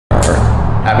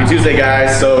Happy Tuesday,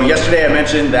 guys. So yesterday I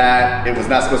mentioned that it was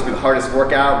not supposed to be the hardest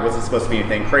workout. It wasn't supposed to be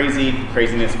anything crazy.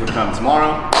 Craziness would come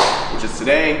tomorrow, which is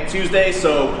today, Tuesday.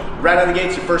 So right out of the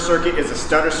gates, your first circuit is a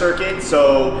stutter circuit.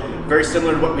 So very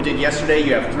similar to what we did yesterday.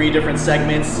 You have 3 different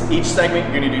segments. Each segment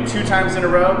you're gonna do 2 times in a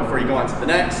row before you go on to the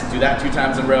next. Do that 2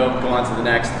 times in a row, go on to the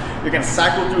next. You're gonna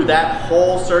cycle through that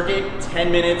whole circuit,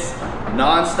 10 minutes,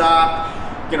 non-stop.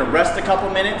 You're gonna rest a couple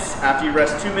minutes. After you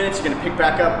rest 2 minutes, you're gonna pick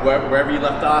back up wherever you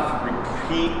left off.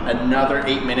 Repeat another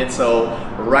 8 minutes. So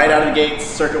right out of the gates,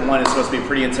 circuit 1 is supposed to be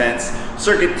pretty intense.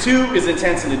 Circuit 2 is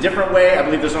intense in a different way. I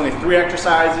believe there's only 3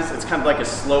 exercises. It's kind of like a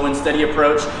slow and steady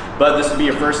approach, but this will be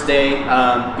your first day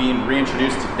being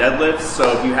reintroduced to deadlifts.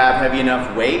 So if you have heavy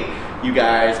enough weight, you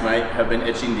guys might have been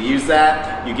itching to use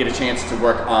that. You get a chance to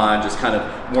work on just kind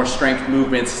of more strength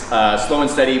movements, slow and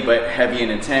steady, but heavy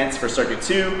and intense for circuit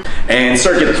 2. And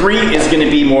circuit 3 is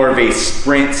gonna be more of a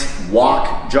sprint,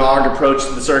 walk, jog approach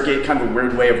to the circuit, kind of a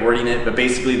weird way of wording it, but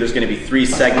basically there's gonna be 3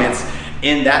 segments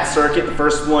in that circuit. The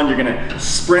first one, you're gonna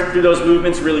sprint through those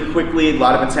movements really quickly, a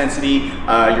lot of intensity.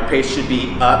 Your pace should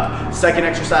be up.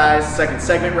 Second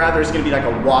segment rather, is gonna be like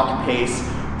a walk pace,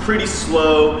 pretty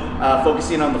slow,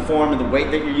 focusing on the form and the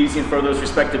weight that you're using for those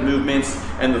respective movements.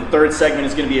 And the third segment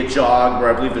is gonna be a jog,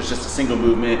 where I believe there's just a single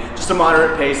movement, just a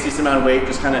moderate pace, decent amount of weight,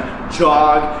 just kind of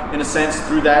jog in a sense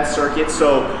through that circuit.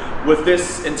 So with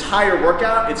this entire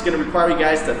workout, it's gonna require you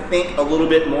guys to think a little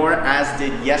bit more, as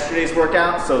did yesterday's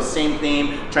workout. So same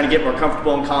theme, trying to get more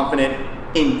comfortable and confident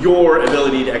in your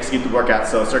ability to execute the workout.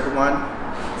 So circuit 1,